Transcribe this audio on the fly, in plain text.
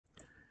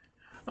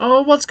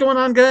Oh, what's going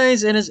on,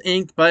 guys? It is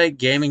Ink by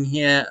Gaming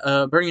here,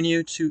 bringing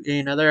you to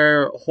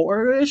another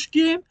horror-ish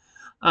game.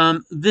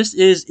 This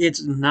is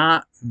It's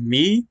Not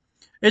Me.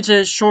 It's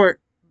a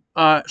short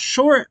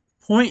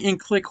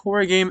point-and-click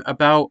horror game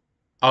about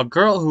a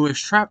girl who is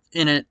trapped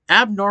in an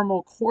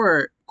abnormal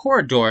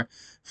corridor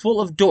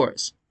full of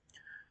doors.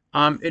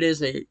 It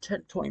is a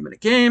 10-20 minute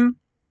game.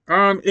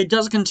 It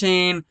does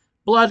contain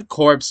blood,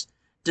 corpse,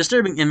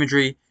 disturbing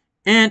imagery,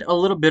 and a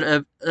little bit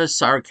of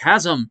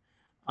sarcasm.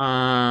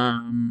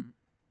 Um,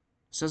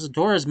 Says a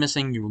door is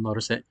missing, you will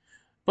notice it.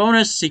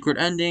 Bonus, secret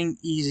ending,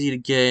 easy to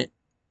get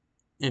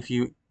if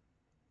you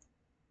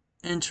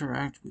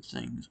interact with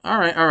things.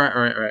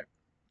 Alright.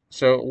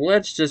 So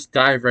let's just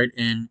dive right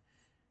in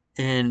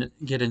and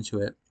get into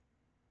it.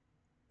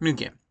 New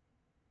game.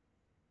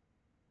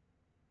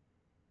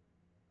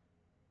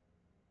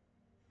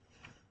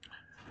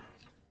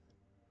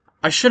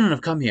 I shouldn't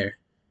have come here.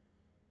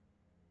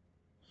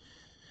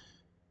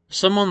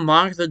 Someone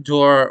locked the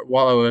door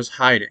while I was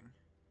hiding.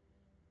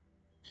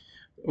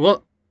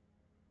 Well,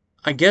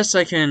 I guess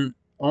I can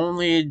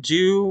only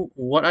do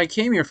what I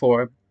came here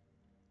for.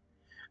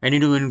 I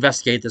need to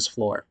investigate this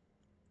floor.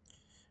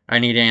 I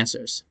need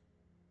answers.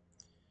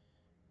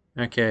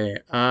 Okay,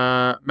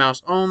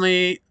 mouse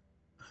only.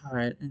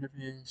 Hide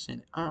interface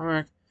and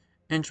artwork.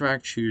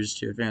 Interact, choose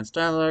to advance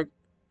dialogue.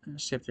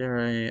 Skip the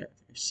area,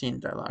 scene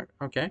dialogue.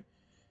 Okay.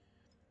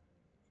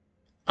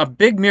 A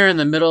big mirror in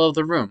the middle of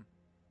the room.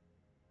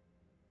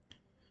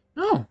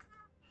 Oh,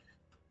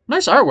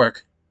 nice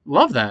artwork.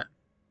 Love that.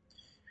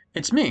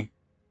 It's me.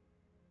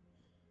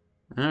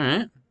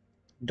 Alright.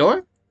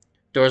 Door?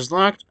 Door's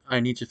locked.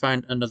 I need to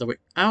find another way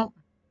out.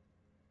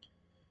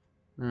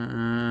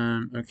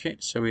 Okay,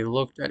 so we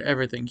looked at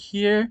everything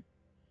here.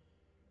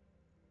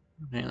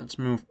 Okay, let's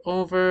move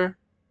over.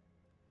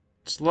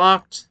 It's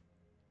locked.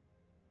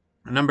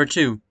 Number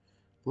 2,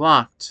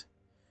 locked.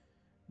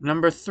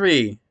 Number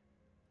 3,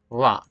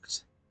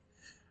 locked.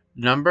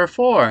 Number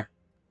 4,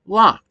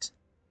 locked.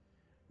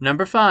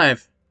 Number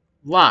 5,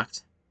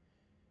 locked.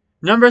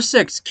 Number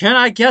 6, can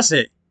I guess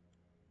it?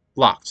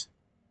 Locked.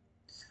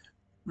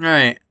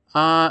 Alright,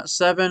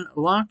 7,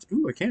 locked.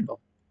 Ooh, a candle.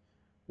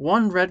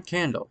 1 red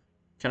candle.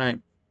 Can I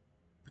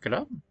pick it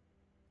up?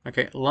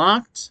 Okay,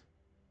 locked.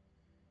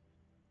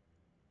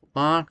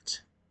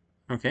 Locked.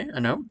 Okay,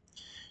 a note.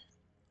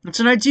 It's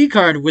an ID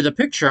card with a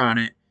picture on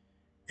it.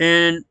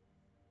 And,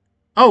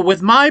 oh,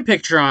 with my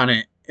picture on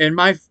it. And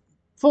my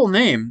full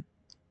name.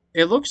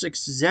 It looks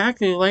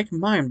exactly like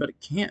mine, but it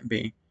can't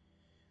be.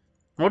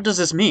 What does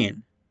this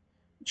mean?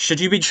 Should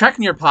you be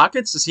checking your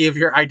pockets to see if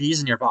your ID's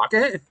in your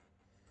pocket?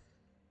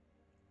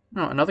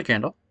 Oh, another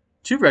candle.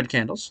 2 red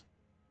candles.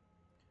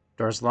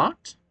 Door's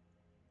locked.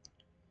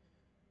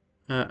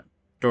 Uh,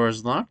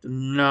 Door's locked.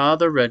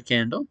 Another red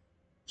candle.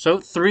 So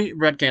 3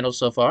 red candles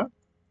so far.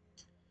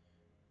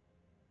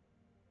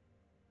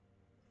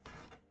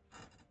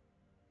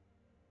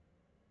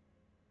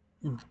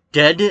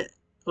 Dead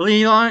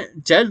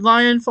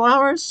lion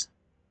flowers?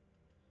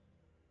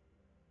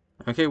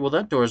 Okay, well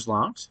that door's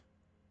locked.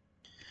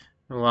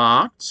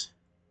 Locked.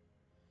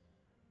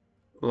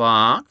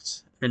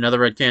 Locked. Another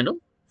red candle.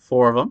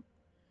 4 of them.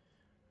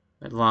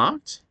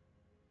 Locked.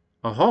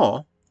 A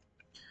hole.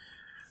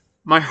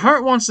 My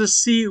heart wants to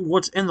see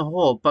what's in the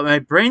hole, but my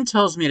brain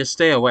tells me to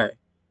stay away. Let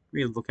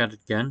me look at it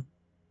again.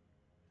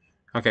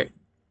 Okay.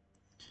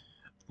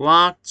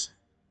 Locked.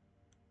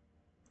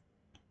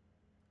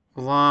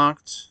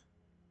 Locked.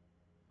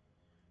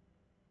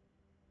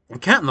 A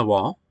cat in the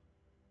wall.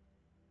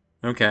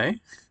 Okay.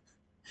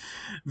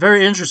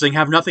 Very interesting.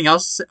 Have nothing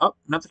else to say. Oh,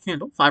 another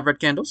candle. 5 red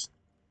candles.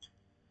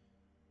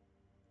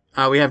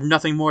 We have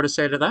nothing more to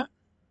say to that.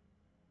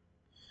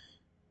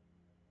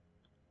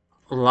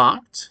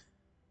 Locked.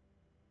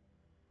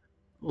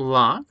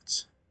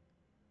 Locked.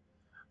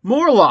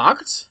 More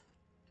locked.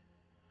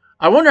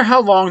 I wonder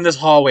how long this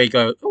hallway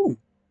goes. Ooh,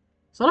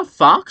 is that a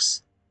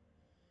fox?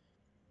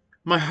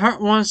 My heart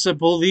wants to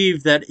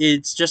believe that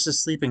it's just a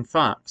sleeping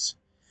fox,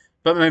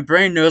 but my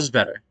brain knows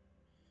better.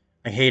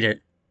 I hate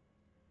it.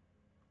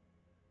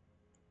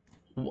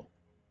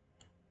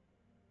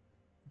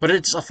 But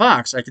it's a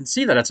fox. I can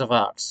see that it's a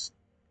fox.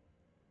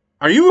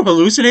 Are you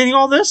hallucinating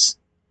all this?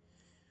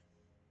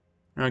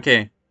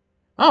 Okay.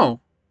 Oh.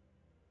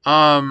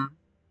 Um.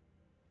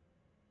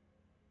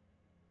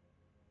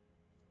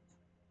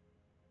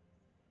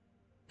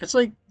 It's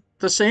like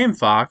the same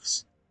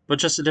fox, but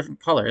just a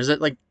different color. Is it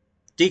like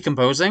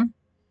decomposing?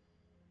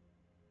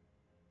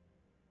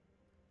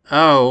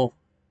 Oh.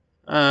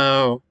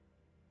 Oh.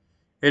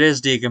 It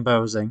is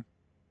decomposing.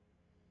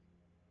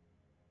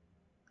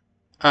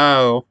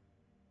 Oh.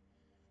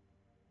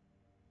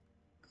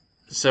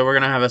 So we're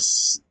gonna have a.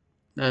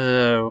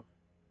 Oh.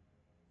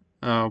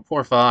 Oh,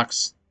 poor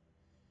fox.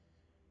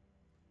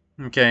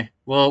 Okay.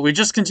 Well, we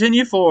just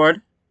continue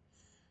forward.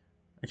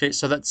 Okay,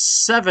 so that's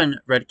 7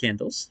 red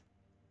candles.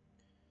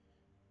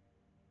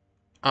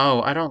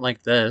 Oh, I don't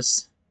like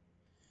this.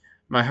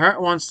 My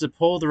heart wants to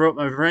pull the rope.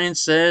 My brain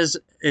says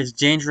it's a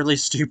dangerously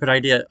stupid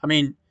idea. I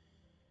mean,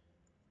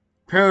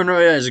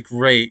 paranoia is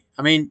great.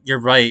 I mean,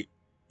 you're right.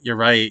 you're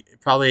right.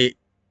 Probably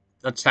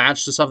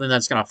attached to something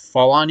that's gonna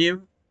fall on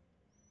you.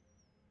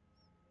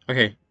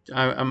 Okay,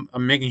 I'm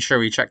making sure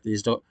we check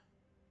these doors.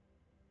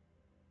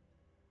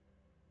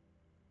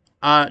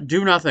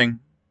 Do nothing.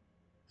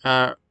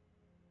 Uh,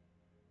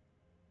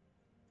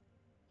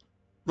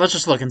 let's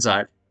just look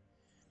inside.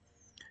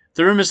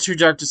 The room is too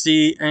dark to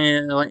see,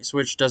 and the light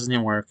switch doesn't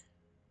even work.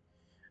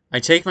 I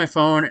take my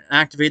phone and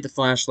activate the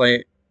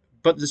flashlight,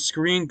 but the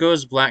screen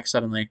goes black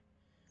suddenly,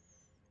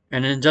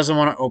 and it doesn't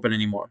want to open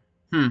anymore.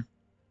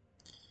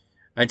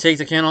 I take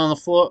the candle on the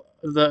floor,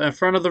 in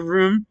front of the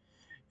room,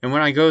 and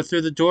when I go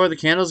through the door, the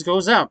candle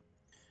goes out.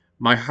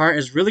 My heart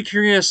is really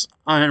curious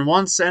and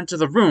wants to enter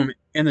the room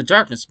in the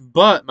darkness,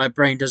 but my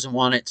brain doesn't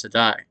want it to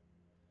die.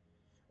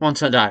 Want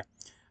to die.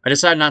 I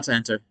decide not to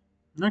enter.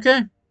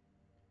 Okay.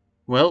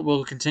 Well,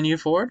 we'll continue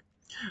forward.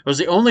 It was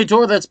the only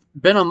door that's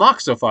been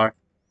unlocked so far.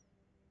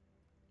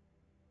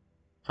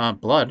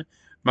 Blood.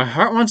 My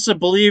heart wants to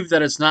believe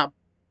that it's not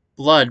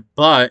blood,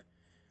 but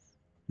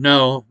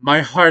no, my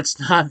heart's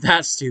not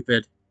that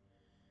stupid.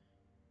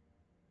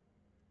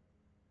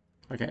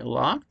 Okay,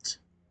 locked.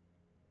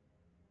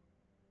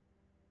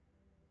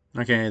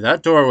 Okay,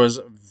 that door was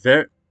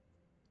very...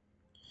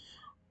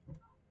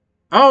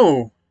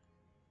 Oh!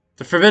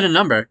 The forbidden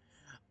number.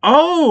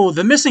 Oh,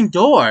 the missing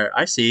door.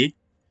 I see.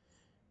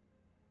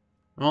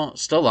 Well,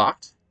 still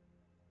locked.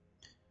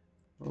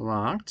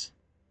 Locked.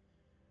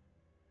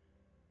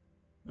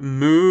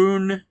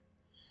 Moon.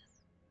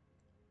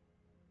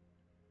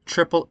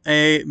 Triple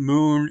A.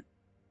 Moon.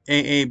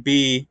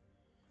 AAB.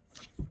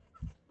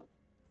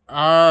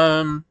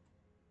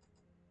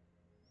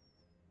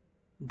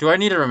 Do I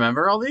need to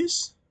remember all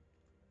these?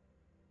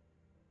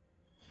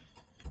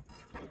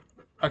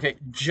 Okay,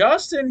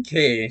 just in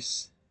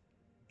case.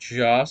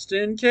 Just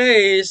in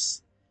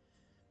case.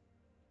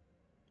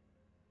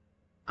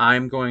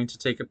 I'm going to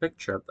take a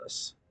picture of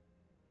this.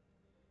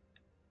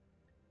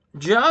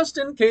 Just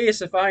in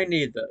case if I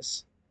need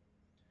this.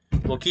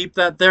 We'll keep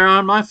that there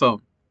on my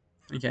phone.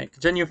 Okay,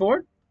 continue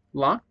forward.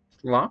 Locked.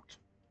 Locked.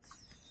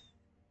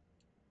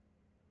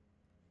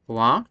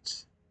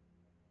 Locked.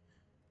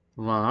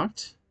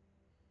 Locked.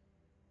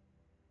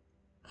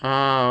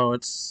 Oh,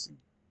 it's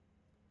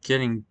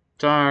getting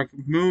dark.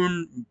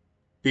 Moon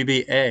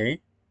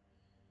BBA.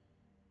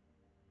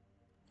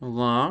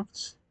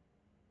 Locked.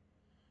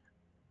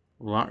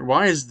 Locked.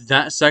 Why is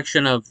that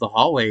section of the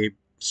hallway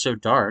so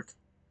dark?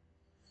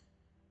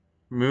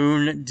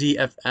 Moon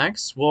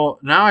DFX? Well,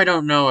 now I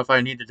don't know if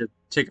I needed to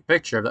take a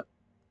picture of that.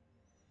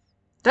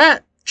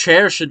 That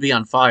chair should be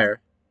on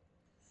fire.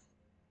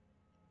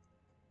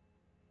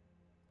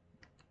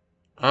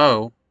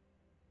 Oh.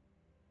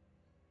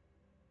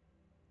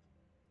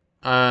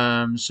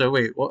 So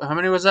wait, how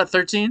many was that?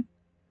 13?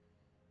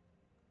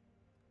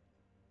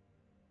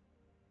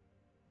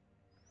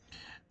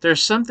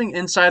 There's something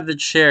inside the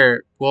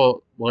chair.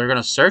 Well, we're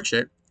gonna search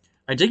it.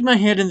 I dig my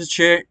hand in the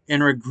chair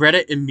and regret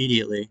it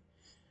immediately.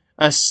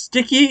 A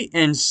slicky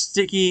and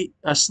sticky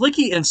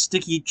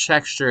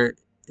texture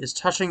is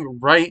touching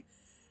right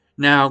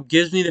now,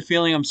 gives me the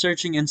feeling I'm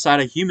searching inside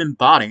a human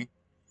body.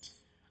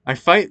 I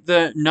fight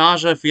the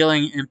nausea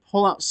feeling and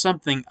pull out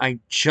something I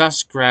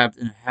just grabbed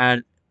and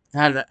had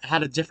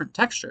a different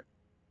texture.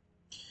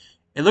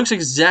 It looks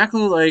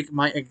exactly like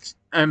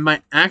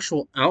my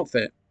actual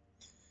outfit,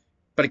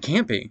 but it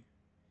can't be.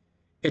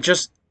 It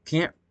just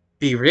can't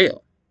be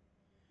real.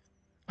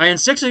 I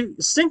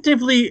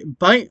instinctively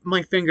bite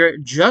my finger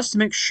just to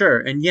make sure,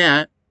 and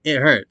yeah, it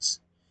hurts.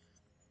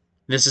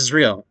 This is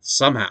real,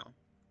 somehow.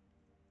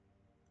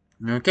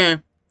 Okay.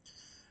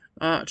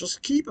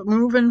 Just keep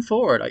moving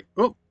forward.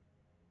 Oh,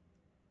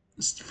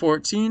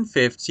 14,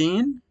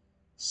 15,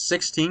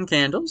 16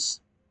 candles.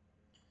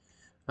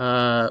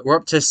 We're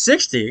up to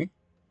 60.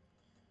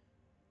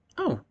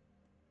 Oh.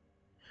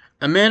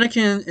 A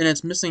mannequin and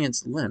it's missing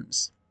its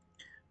limbs.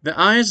 The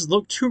eyes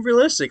look too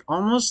realistic,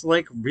 almost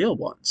like real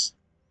ones.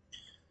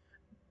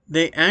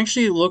 They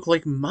actually look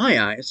like my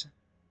eyes,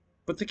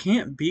 but they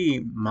can't be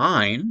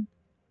mine.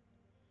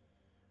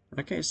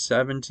 Okay,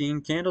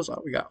 17 candles.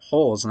 Oh, we got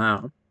holes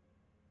now.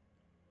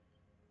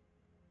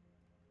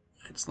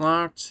 It's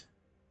locked.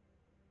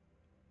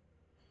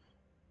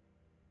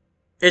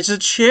 It's a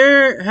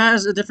chair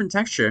has a different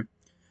texture.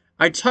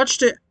 I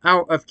touched it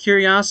out of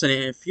curiosity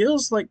and it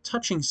feels like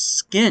touching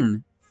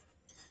skin.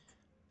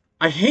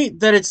 I hate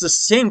that it's the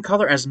same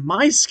color as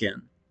my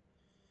skin.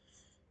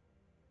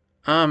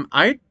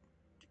 I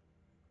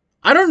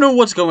don't know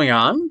what's going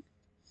on,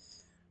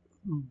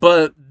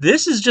 but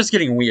this is just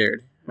getting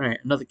weird.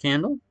 Alright, another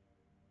candle.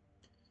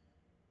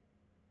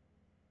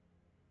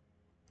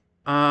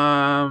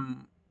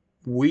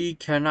 We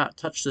cannot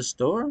touch this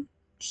door.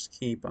 Just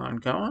keep on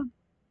going.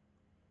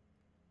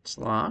 It's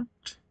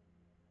locked.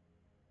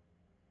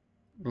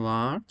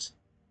 Locked.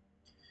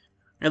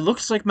 It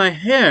looks like my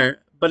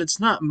hair, but it's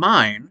not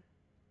mine.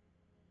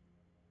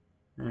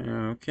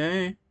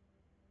 Okay.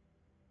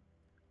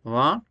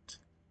 Locked.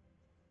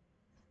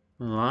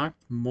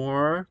 Locked.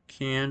 More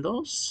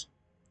candles.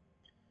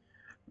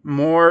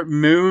 More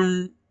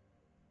moon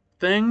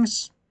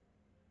things.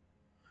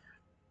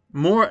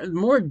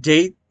 More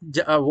date.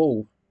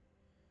 Whoa.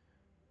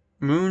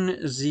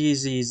 Moon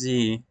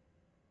ZZZ.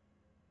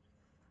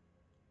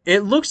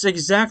 It looks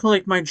exactly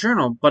like my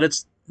journal, but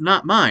it's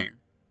not mine.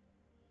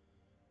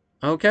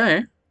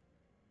 Okay.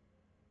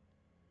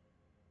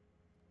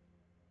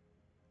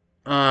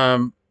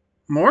 Um,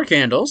 more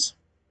candles.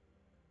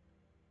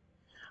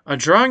 A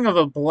drawing of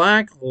a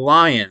black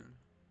lion.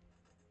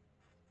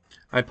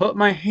 I put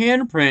my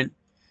handprint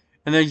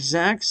in the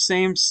exact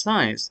same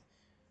size.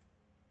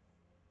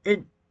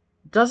 It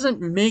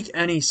doesn't make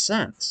any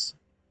sense.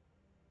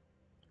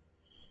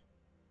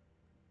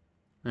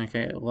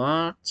 Okay,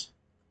 locked.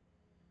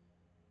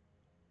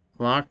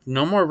 Locked.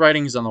 No more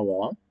writings on the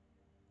wall.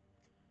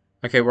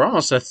 Okay, we're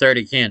almost at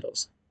 30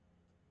 candles.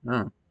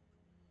 Oh.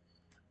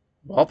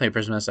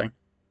 Wallpaper's missing.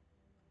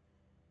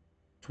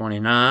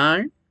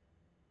 29.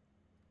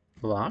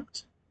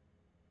 Locked.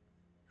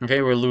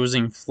 Okay, we're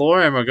losing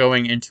floor and we're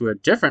going into a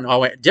different... Oh,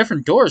 wait,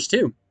 different doors,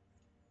 too.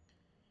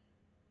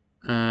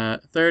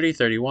 30,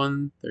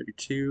 31,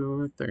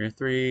 32,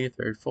 33,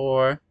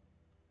 34.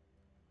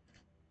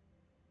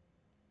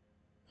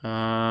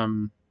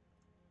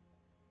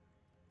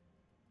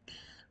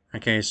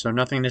 Okay, so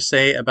nothing to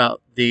say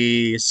about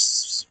the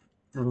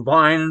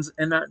blinds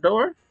in that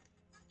door.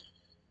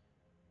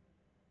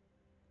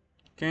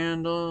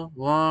 Candle,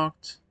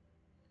 locked.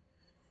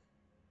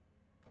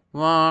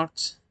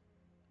 Locked.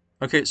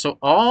 Okay, so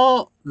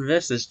all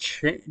this is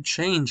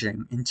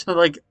changing into,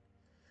 like,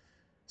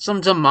 some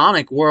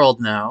demonic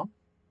world now.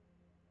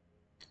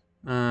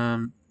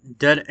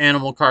 Dead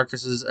animal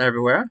carcasses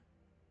everywhere.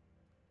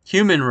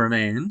 Human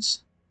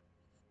remains.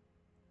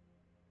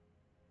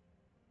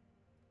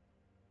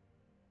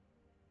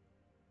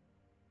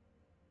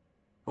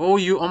 Oh,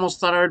 you almost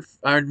thought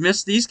I'd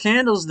miss these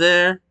candles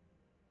there.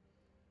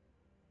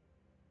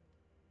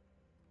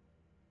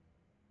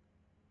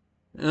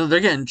 You know, they're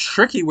getting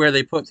tricky where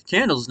they put the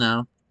candles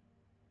now.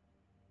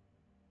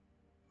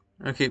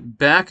 Okay,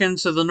 back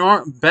into the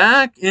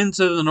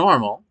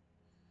normal.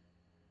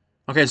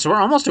 Okay, so we're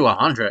almost to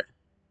 100.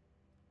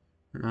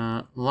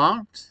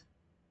 Locked.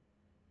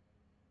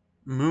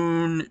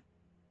 Moon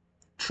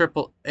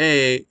triple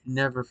A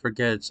never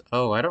forgets.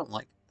 Oh, I don't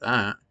like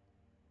that.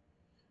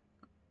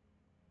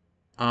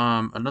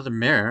 Another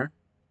mirror.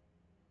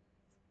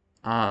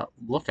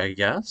 Look, I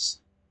guess.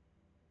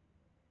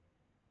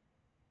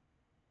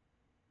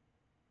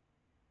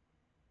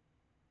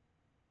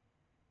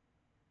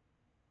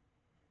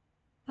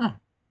 Oh,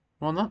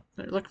 well, not.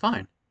 They look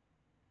fine.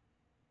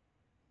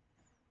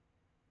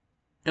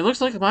 It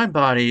looks like my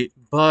body,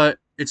 but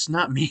it's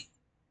not me.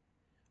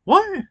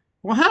 What?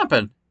 What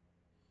happened?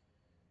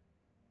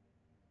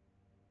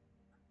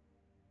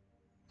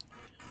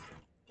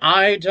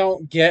 I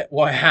don't get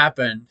what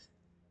happened.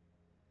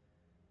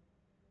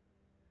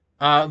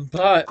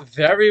 But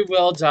very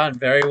well done.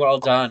 Very well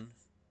done.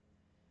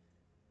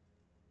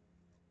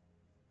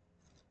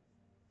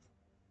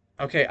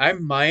 Okay, I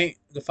might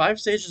the 5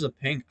 stages of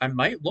pink. I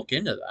might look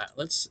into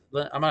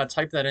that. I'm gonna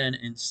type that in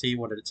and see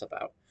what it's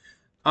about.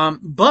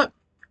 But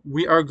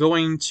we are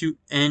going to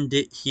end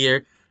it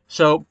here.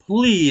 So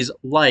please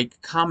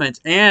like, comment,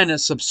 and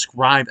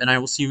subscribe, and I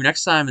will see you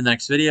next time in the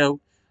next video.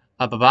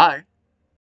 Bye bye.